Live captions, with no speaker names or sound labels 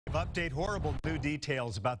Update: horrible new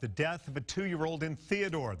details about the death of a 2-year-old in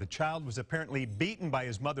Theodore. The child was apparently beaten by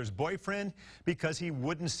his mother's boyfriend because he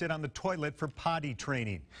wouldn't sit on the toilet for potty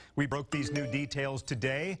training. We broke these new details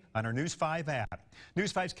today on our News 5 app.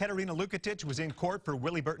 News 5's Katerina Lukatich was in court for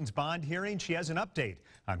Willie Burton's bond hearing. She has an update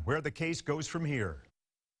on where the case goes from here.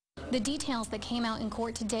 The details that came out in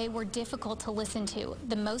court today were difficult to listen to.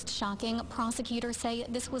 The most shocking, prosecutors say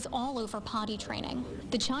this was all over potty training.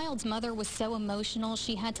 The child's mother was so emotional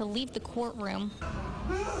she had to leave the courtroom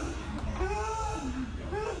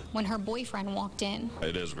when her boyfriend walked in.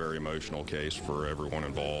 It is a very emotional case for everyone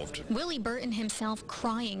involved. Willie Burton himself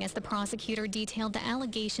crying as the prosecutor detailed the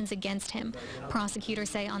allegations against him. Prosecutors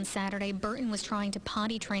say on Saturday Burton was trying to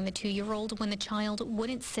potty train the 2-year-old when the child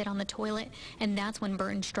wouldn't sit on the toilet, and that's when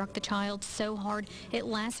Burton struck the child so hard it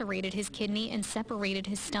lacerated his kidney and separated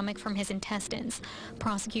his stomach from his intestines.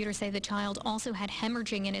 Prosecutors say the child also had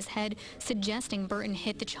hemorrhaging in his head, suggesting Burton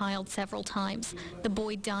hit the child several times. The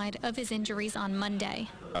boy died of his injuries on Monday.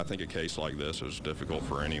 I think a case like this is difficult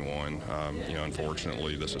for anyone.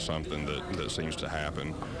 Unfortunately, this is something that seems to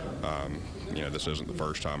happen. This isn't the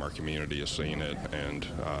first time our community has seen it, and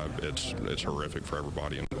it's horrific for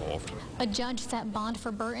everybody involved. A judge set bond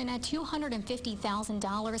for Burton at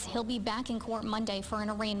 $250,000. He'll be back in court Monday for an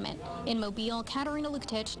arraignment. In Mobile, Katerina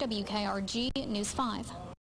Lukatich, WKRG News 5.